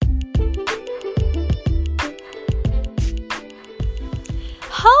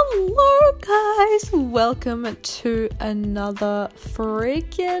Hello guys, welcome to another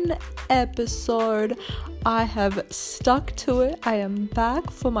freaking episode. I have stuck to it. I am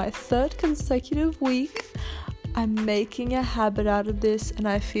back for my third consecutive week. I'm making a habit out of this and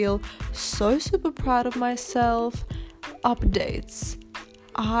I feel so super proud of myself. Updates.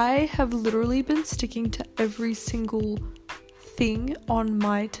 I have literally been sticking to every single thing on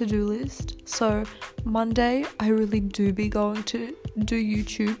my to-do list. So Monday, I really do be going to do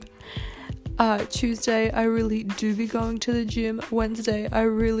YouTube. Tuesday, I really do be going to the gym. Wednesday, I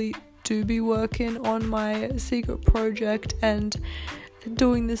really do be working on my secret project and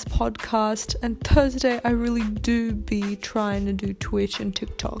doing this podcast. And Thursday, I really do be trying to do Twitch and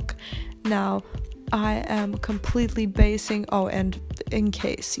TikTok. Now, I am completely basing, and in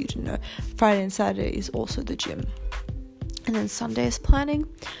case you didn't know, Friday and Saturday is also the gym. And then Sunday is planning.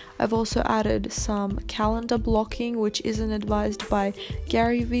 I've also added some calendar blocking, which isn't advised by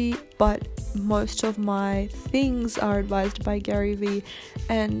Gary Vee, but most of my things are advised by Gary Vee.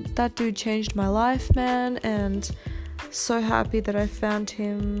 And that dude changed my life, man. And so happy that I found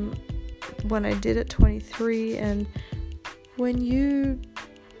him when I did at 23. And when you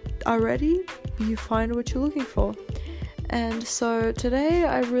are ready, you find what you're looking for. And so today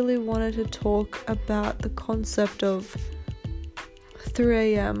I really wanted to talk about the concept of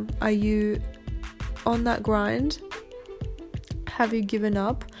 3 a.m. Are you on that grind? Have you given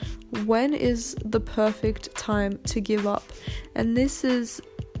up? When is the perfect time to give up? And this is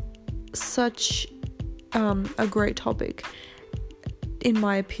such a great topic in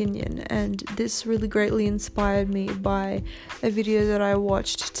my opinion, and this really greatly inspired me by a video that I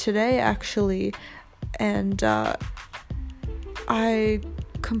watched today actually, and I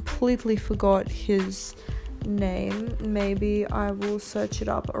completely forgot his name. Maybe I will search it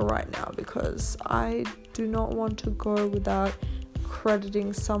up right now because I do not want to go without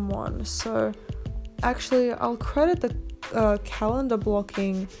crediting someone. So actually I'll credit the calendar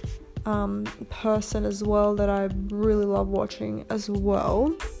blocking person as well that I really love watching as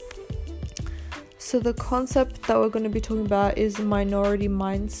well. So the concept that we're going to be talking about is Minority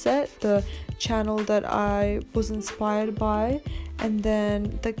Mindset, the channel that I was inspired by. And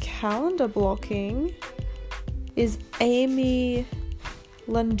then the calendar blocking is Amy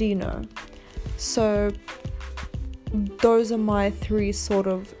Landino. So those are my three sort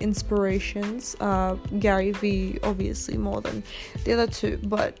of inspirations. Gary Vee obviously more than the other two,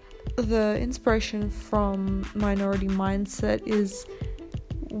 but the inspiration from Minority Mindset is,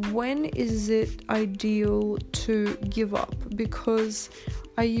 when is it ideal to give up? Because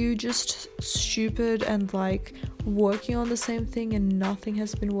are you just stupid and like working on the same thing and nothing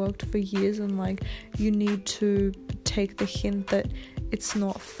has been worked for years, and like you need to take the hint that it's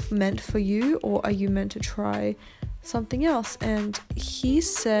not meant for you? Or are you meant to try something else? And he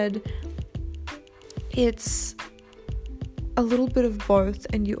said it's a little bit of both,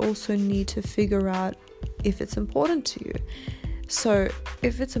 and you also need to figure out if it's important to you. So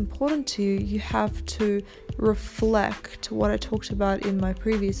if it's important to you, you have to reflect what I talked about in my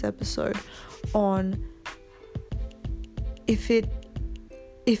previous episode on if it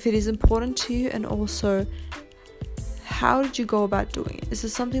is important to you, and also how did you go about doing it? Is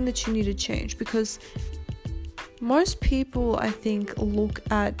this something that you need to change? Because most people, I think, look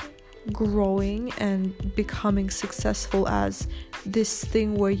at growing and becoming successful as this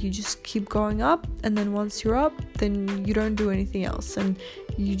thing where you just keep going up, and then once you're up, then you don't do anything else and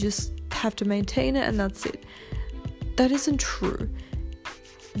you just have to maintain it and that's it. That isn't true.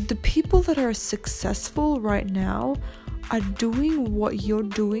 The people that are successful right now are doing what you're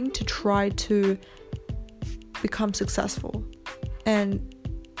doing to try to become successful, and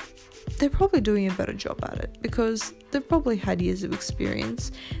they're probably doing a better job at it because they've probably had years of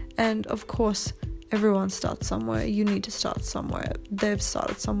experience. And of course, everyone starts somewhere. You need to start somewhere. They've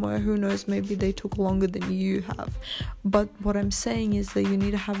started somewhere. Who knows, maybe they took longer than you have. But what I'm saying is that you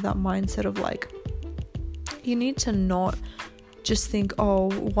need to have that mindset of like, you need to not just think, oh,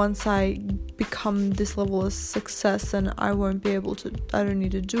 once I become this level of success and I don't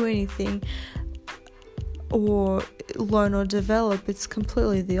need to do anything or learn or develop. It's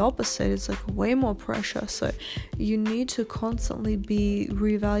completely the opposite. It's like way more pressure. So you need to constantly be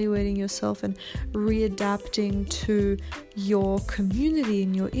reevaluating yourself and readapting to your community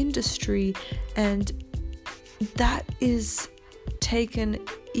and your industry, and that is taken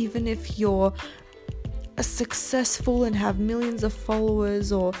even if you're successful and have millions of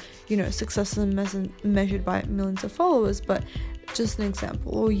followers, or success isn't measured by millions of followers, but just an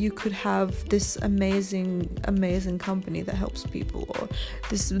example. Or you could have this amazing company that helps people, or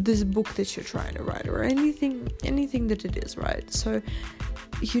this book that you're trying to write, or anything that it is, right? So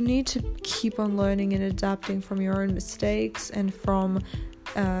you need to keep on learning and adapting from your own mistakes and from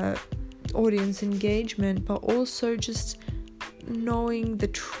audience engagement, but also just knowing the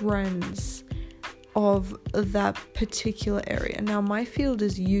trends of that particular area. Now, my field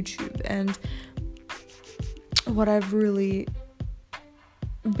is YouTube, and what I've really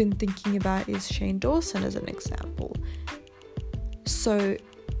been thinking about is Shane Dawson as an example. So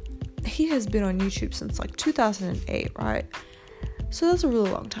he has been on YouTube since like 2008, right? So that's a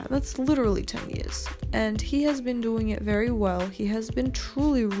really long time. That's literally 10 years. And he has been doing it very well. He has been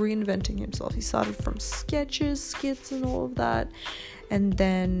truly reinventing himself. He started from sketches, skits and all of that. And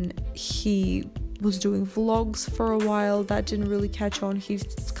then he was doing vlogs for a while. That didn't really catch on. He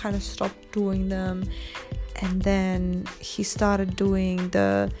kind of stopped doing them. And then he started doing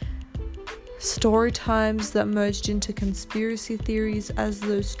the story times that merged into conspiracy theories as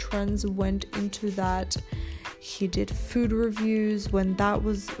those trends went into that. He did food reviews when that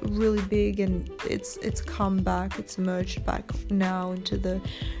was really big, and it's come back, it's emerged back now into the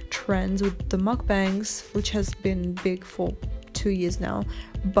trends with the mukbangs, which has been big for 2 years now.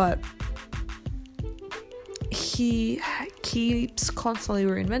 But he keeps constantly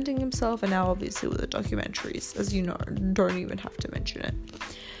reinventing himself, and now obviously with the documentaries, as you know, don't even have to mention it.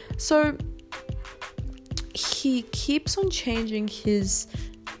 So he keeps on changing his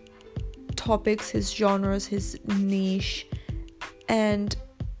topics, his genres, his niche, and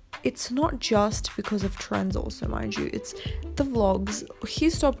it's not just because of trends also, mind you. It's the vlogs. He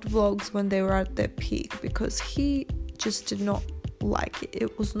stopped vlogs when they were at their peak because he just did not like it.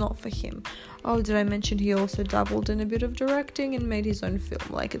 It was not for him. Oh, did I mention he also dabbled in a bit of directing and made his own film?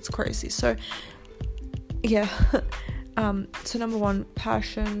 Like, it's crazy. So yeah. So number one,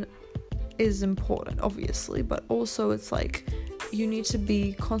 passion is important, obviously, but also it's like you need to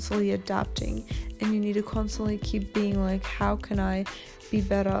be constantly adapting, and you need to constantly keep being like, how can I be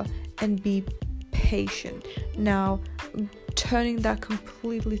better, and be patient. Now, turning that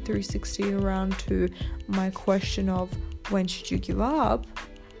completely 360 around to my question of when should you give up,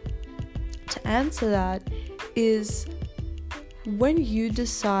 to answer that is when you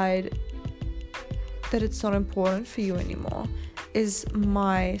decide that it's not important for you anymore, is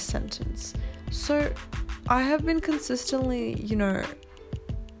my sentence. So I have been consistently,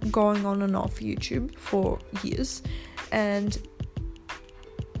 going on and off YouTube for years, and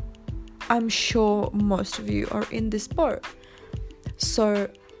I'm sure most of you are in this boat. So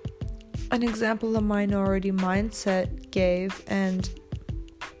an example the Minority Mindset gave, and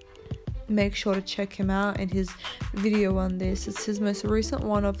make sure to check him out in his video on this. It's his most recent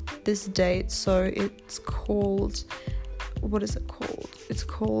one of this date, so it's called, what is it called? It's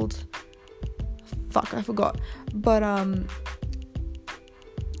called, I forgot. But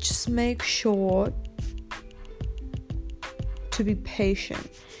just make sure to be patient.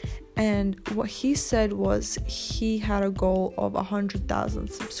 And what he said was he had a goal of 100,000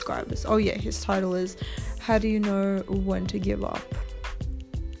 subscribers. Oh yeah, his title is How Do You Know When to Give Up?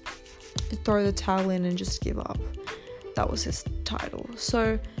 Throw the towel in and just give up. That was his title.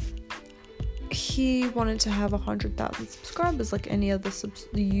 So he wanted to have 100,000 subscribers like any other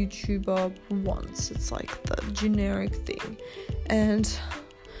YouTuber wants. It's like the generic thing. And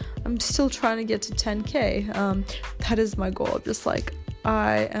I'm still trying to get to 10k. That is my goal. Just like,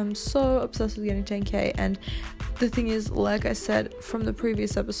 I am so obsessed with getting 10k. And the thing is, like I said from the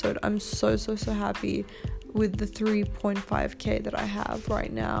previous episode, I'm so happy with the 3.5k that I have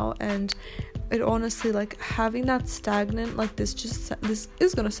right now. And it honestly, like, having that stagnant, like, this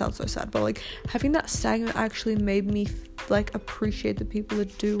is gonna sound so sad, but like having that stagnant actually made me like appreciate the people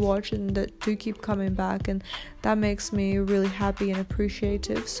that do watch and that do keep coming back, and that makes me really happy and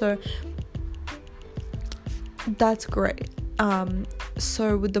appreciative. So that's great.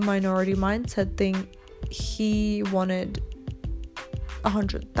 So with the Minority Mindset thing, he wanted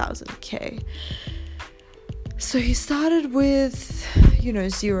 100,000k. So he started with,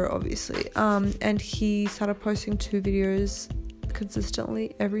 0 obviously, and he started posting 2 videos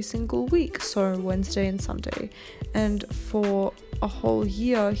consistently every single week, so Wednesday and Sunday. And for a whole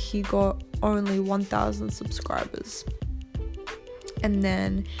year, he got only 1,000 subscribers. And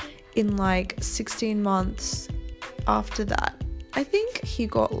then in like 16 months after that, I think he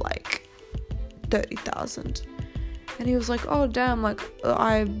got like 30,000. And he was like, oh damn, like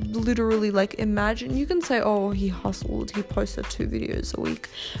I literally, like, imagine, you can say, oh, he hustled, he posted 2 videos a week,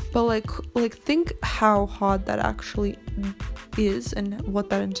 but like think how hard that actually is and what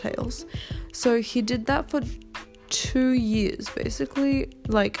that entails. So he did that for 2 years, basically,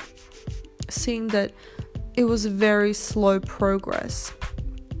 like seeing that it was very slow progress.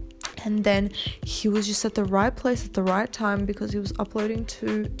 And then he was just at the right place at the right time because he was uploading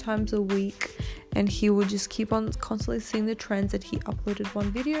 2 times a week, and he would just keep on constantly seeing the trends that he uploaded one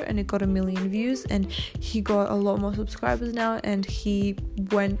video and it got 1 million views, and he got a lot more subscribers now, and he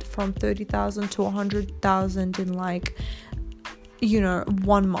went from 30,000 to 100,000 in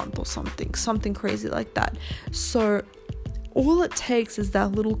 1 month or something crazy like that. So all it takes is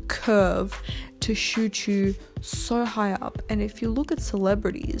that little curve to shoot you so high up. And if you look at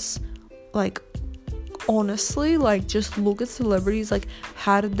celebrities, honestly, just look at celebrities,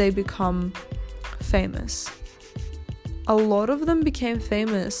 how did they become famous? A lot of them became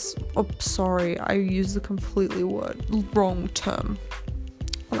famous, I used the completely wrong term,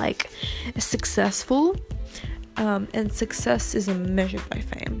 successful, and success isn't measured by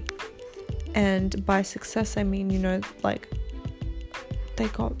fame. And by success I mean, they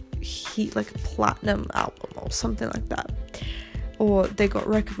got hit a platinum album or something like that, or they got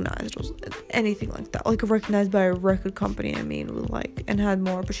recognized or anything like that, recognized by a record company, and had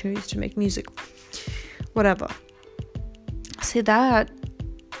more opportunities to make music, whatever. See, that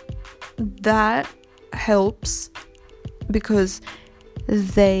helps because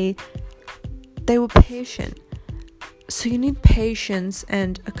they were patient. So you need patience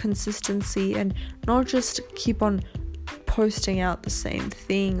and a consistency, and not just keep on posting out the same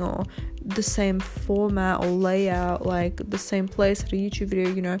thing or the same format or layout, the same place at a YouTube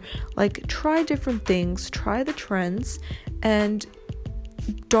video, try different things, try the trends, and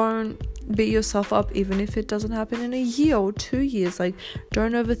don't beat yourself up even if it doesn't happen in a year or 2 years.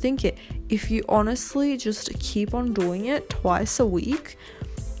 Don't overthink it. If you honestly just keep on doing it twice a week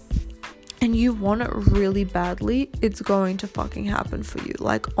and you want it really badly, it's going to fucking happen for you.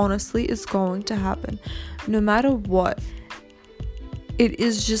 Honestly, it's going to happen no matter what. It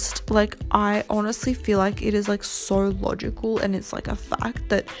is just I honestly feel like it is so logical, and it's a fact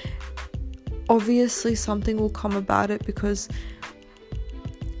that obviously something will come about it, because,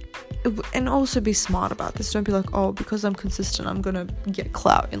 and also be smart about this. Don't be because I'm consistent I'm gonna get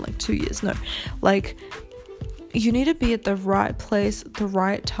clout in 2 years. No, you need to be at the right place at the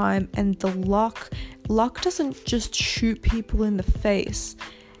right time, and the luck doesn't just shoot people in the face.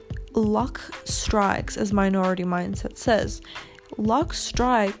 Luck strikes, as Minority Mindset says. Luck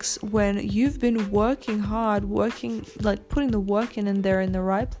strikes when you've been working hard, putting the work in, and they're in the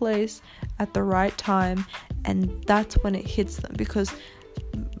right place at the right time, and that's when it hits them. Because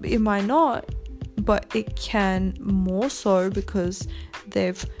it might not, but it can more so because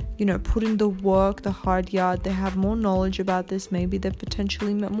they've put in the work, the hard yard, they have more knowledge about this, maybe they've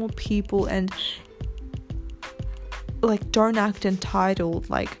potentially met more people, and don't act entitled.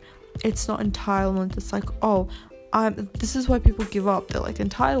 It's not entitlement. It's this is why people give up. They're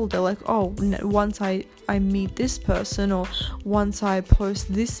entitled. They're once I meet this person, or once I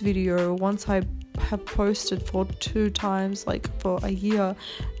post this video, or once I have posted for 2 times for a year,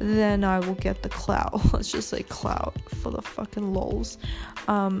 then I will get the clout. Let's just say clout for the fucking lols.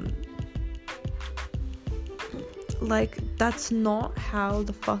 That's not how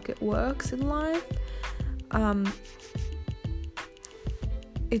the fuck it works in life.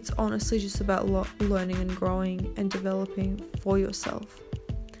 It's honestly just about learning and growing and developing for yourself.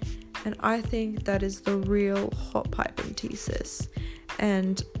 And I think that is the real hot piping thesis.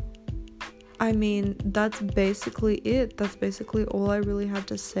 And that's basically it. That's basically all I really have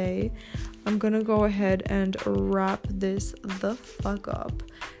to say. I'm gonna go ahead and wrap this the fuck up,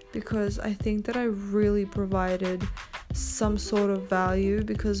 because I think that I really provided some sort of value,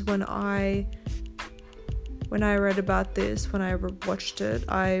 because when I read about this, when I watched it,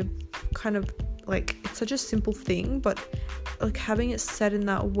 I kind of it's such a simple thing, but having it said in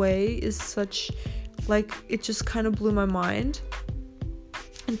that way is such it just kind of blew my mind.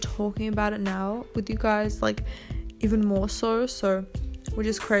 And talking about it now with you guys even more so, which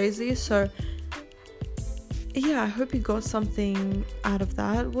is crazy. So yeah, I hope you got something out of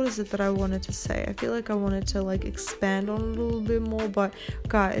that. What is it that I wanted to say? I feel I wanted to expand on it a little bit more, but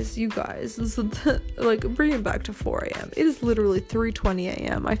you guys, this is bring it back to 4 a.m. It is literally 3:20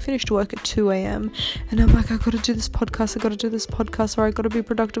 a.m. I finished work at 2 a.m. and I'm I gotta do this podcast, or I gotta be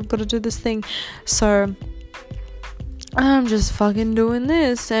productive, gotta do this thing. So I'm just fucking doing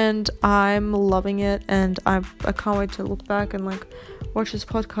this, and I'm loving it, and I can't wait to look back and watch this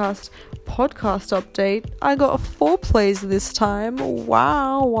podcast update. I got 4 plays this time.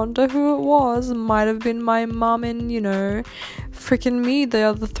 Wow, wonder who it was. Might have been my mum and freaking me the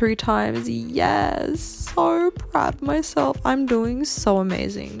other 3 times. Yes, so proud of myself. I'm doing so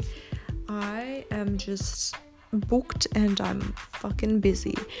amazing. I am just booked and I'm fucking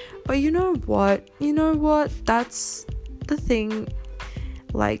busy, but you know what, that's the thing.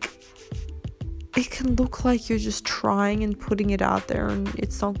 it can look like you're just trying and putting it out there and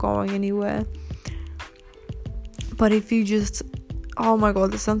it's not going anywhere. But if you just, oh my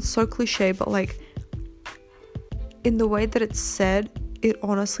god, this sounds so cliche, but like in the way that it's said, it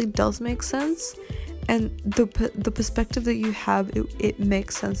honestly does make sense. And the perspective that you have, it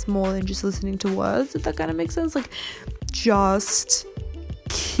makes sense more than just listening to words, if that kind of makes sense. Like, just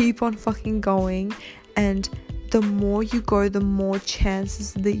keep on fucking going, and the more you go, the more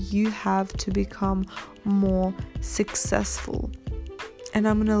chances that you have to become more successful. And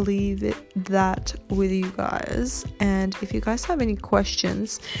I'm gonna leave that with you guys. And if you guys have any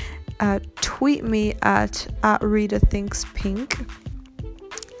questions, tweet me at RitaThinksPink,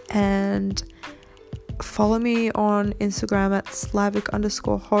 and follow me on Instagram at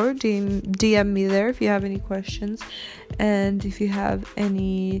Slavic_ho. DM me there if you have any questions and if you have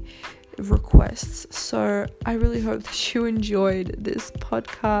any requests. So I really hope that you enjoyed this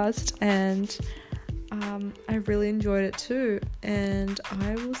podcast, and I really enjoyed it too. And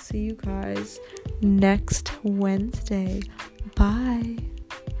I will see you guys next Wednesday. Bye.